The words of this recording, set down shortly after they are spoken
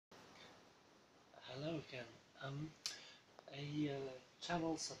again. A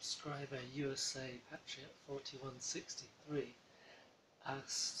channel subscriber, USA Patriot 4163,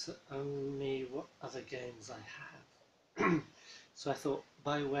 asked me what other games I have. So I thought,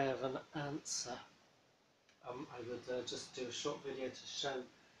 by way of an answer, I would just do a short video to show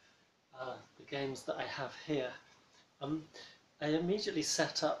the games that I have here. I immediately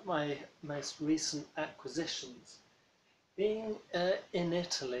set up my most recent acquisitions. Being in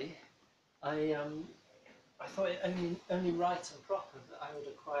Italy, I thought it only right and proper that I would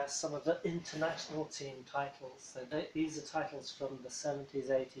acquire some of the international team titles. So these are titles from the 70s,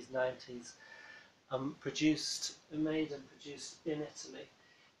 80s, 90s, made and produced in Italy,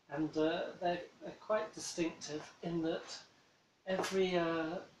 and they're quite distinctive in that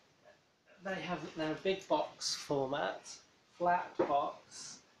they're a big box format, flat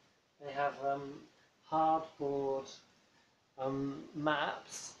box. They have hardboard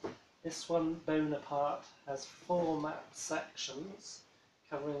maps. This one, Bonaparte, has 4 map sections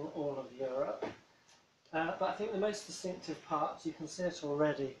covering all of Europe. But I think the most distinctive part, you can see it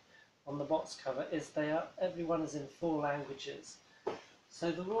already on the box cover, is everyone is in 4 languages.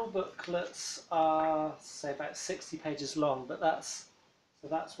 So the rule booklets are, say, about 60 pages long, but that's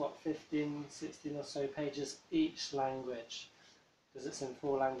what, 15, 16 or so pages each language, because it's in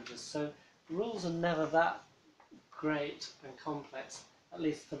 4 languages. So the rules are never that great and complex, at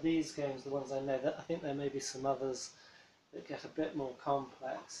least for these games, the ones I know. That I think there may be some others that get a bit more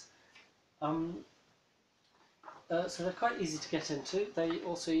complex. So they're quite easy to get into. They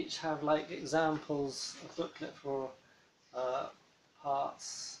also each have like examples, a booklet for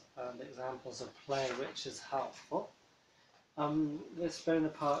parts and examples of play, which is helpful. This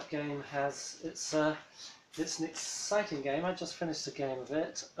Bonaparte game it's an exciting game. I just finished a game of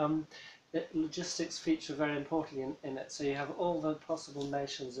it. Logistics feature very importantly in it. So you have all the possible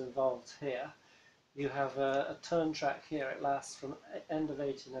nations involved here. You have a turn track here. It lasts from end of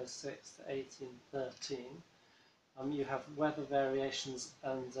 1806 to 1813. You have weather variations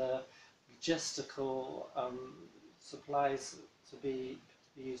and logistical supplies to be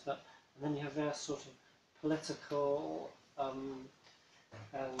used up, and then you have various sort of political and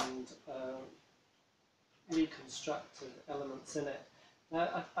reconstructive elements in it.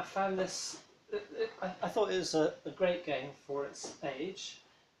 Now, I found this, I thought it was a great game for its age.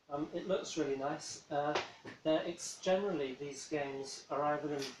 It looks really nice. Generally, these games are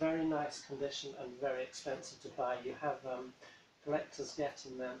either in very nice condition and very expensive to buy. You have collectors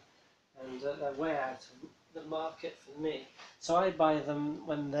getting them, and they're way out of the market for me. So I buy them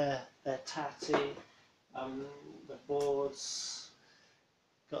when they're tatty. The boards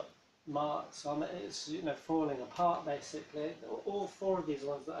got marks on it. It's falling apart basically. All 4 of these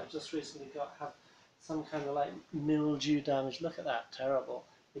ones that I've just recently got have some kind of like mildew damage. Look at that, terrible.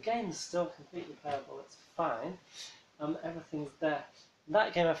 The game is still completely playable. It's fine. Everything's there.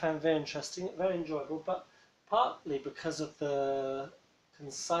 That game I found very interesting, very enjoyable, but partly because of the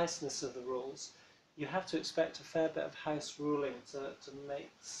conciseness of the rules, you have to expect a fair bit of house ruling to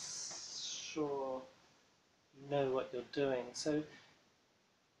make sure you know what you're doing. So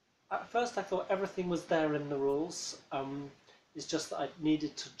at first I thought everything was there in the rules. It's just that I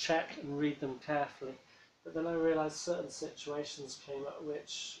needed to check and read them carefully. But then I realised certain situations came up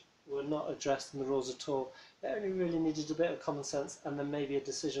which were not addressed in the rules at all. They only really needed a bit of common sense and then maybe a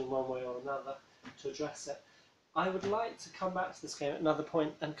decision one way or another to address it. I would like to come back to this game at another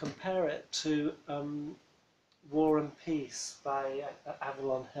point and compare it to War and Peace by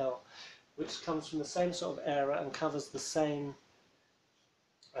Avalon Hill, which comes from the same sort of era and covers the same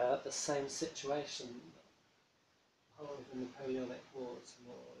situation, the whole of the Napoleonic Wars,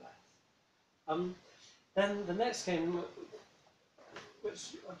 more or less. Then the next game,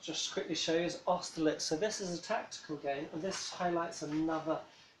 which I'll just quickly show you, is Austerlitz. So this is a tactical game, and this highlights another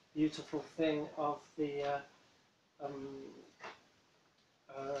beautiful thing of the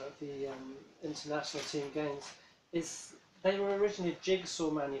international team games. Is they were originally a jigsaw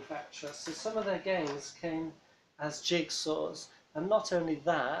manufacturer, so some of their games came as jigsaws, and not only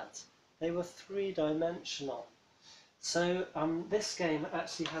that, they were 3-dimensional. So this game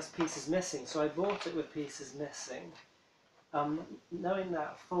actually has pieces missing, so I bought it with pieces missing. Knowing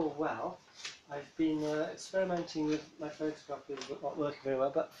that full well, I've been experimenting with my photocopiers, but not working very well,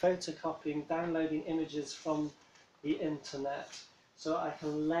 but photocopying, downloading images from the internet so I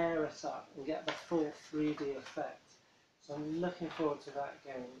can layer it up and get the full 3D effect. So I'm looking forward to that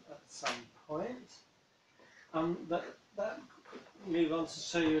game at some point. But that move on to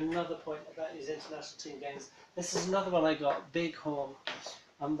show you another point about these international team games. This is another one I got, Bighorn,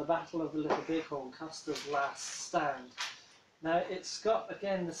 the Battle of the Little Bighorn, Custer's Last Stand. Now it's got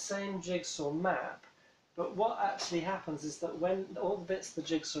again the same jigsaw map, But what actually happens is that when all the bits of the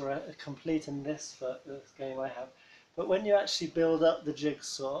jigsaw are complete in this game I have, but when you actually build up the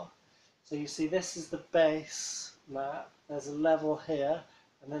jigsaw, so you see this is the base map, there's a level here,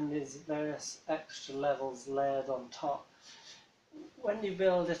 and then there's various extra levels layered on top. When you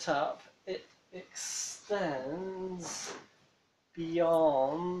build it up, it extends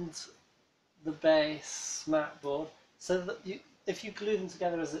beyond the base map board, so that if you glue them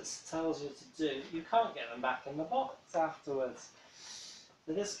together as it tells you to do, you can't get them back in the box afterwards.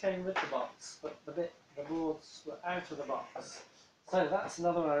 So this came with the box, but the boards were out of the box. So that's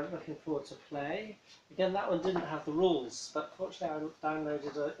another one I'm looking forward to play. Again, that one didn't have the rules, but fortunately I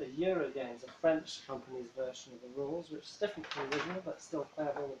downloaded a Eurogames, a French company's version of the rules, which is different from the original, but still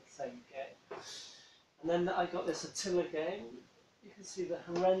playable with the same game. And then I got this Attila game. You can see the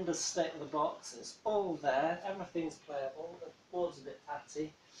horrendous state of the box. It's all there, everything's playable. The board's a bit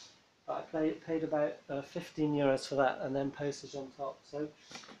tatty, but I paid about €15 for that, and then postage on top. So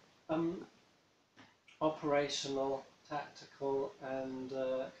operational, tactical, and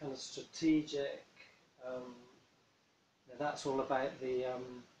kind of strategic. That's all about the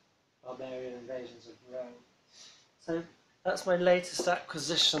barbarian invasions of Rome. So that's my latest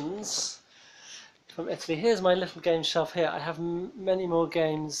acquisitions from Italy. Here's my little game shelf here. I have many more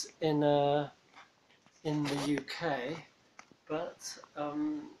games in the UK, but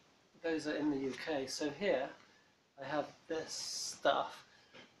those are in the UK. So here I have this stuff.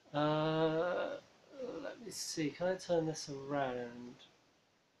 Let me see, can I turn this around?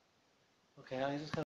 Okay, I just